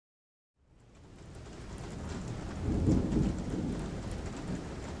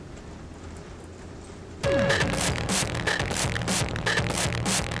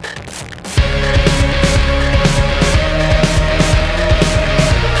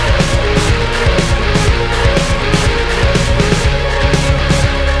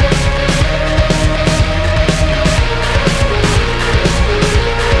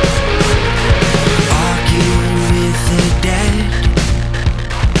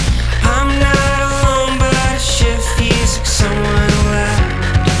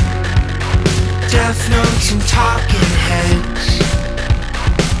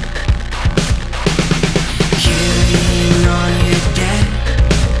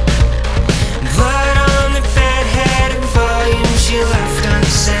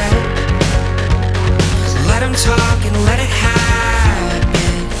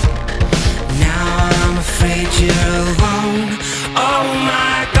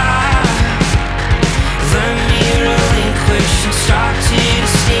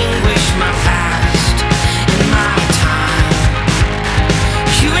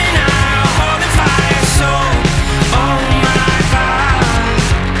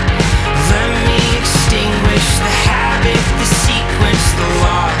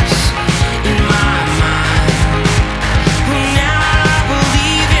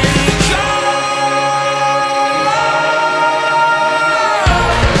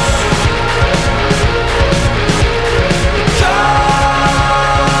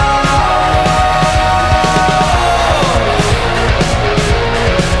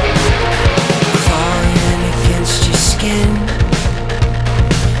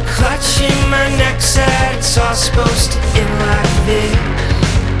said it's all supposed to end like this.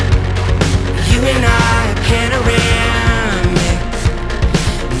 You and I are panoramic.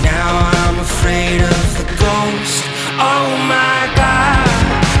 Now I'm afraid of the ghost. Oh my God,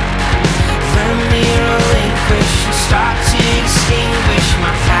 let me relinquish and start to extinguish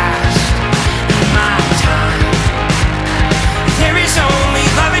my past and my time. There is only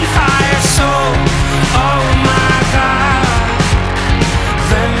love and fire, so oh my God,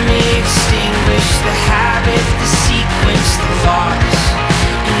 let me extinguish the habit, the sequence, the loss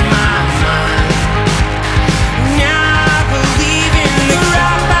in my mind. Now I believe in the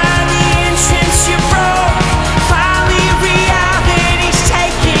crowd by the entrance you broke. Finally reality's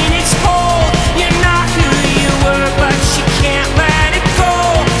taking its hold. You're not who you were, but you can't let it go.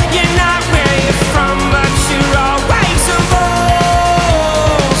 You're not where you're from, but you're always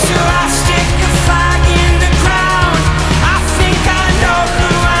alone. So I stick a flag in the ground. I think I know who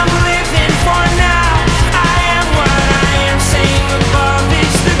I'm living for now. I am what I am, saying above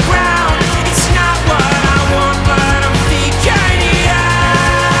is the ground. It's not what I want, but I'm figuring it out.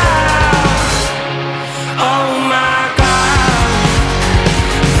 Oh my God,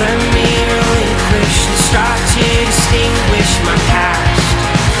 let me relinquish and start to distinguish my past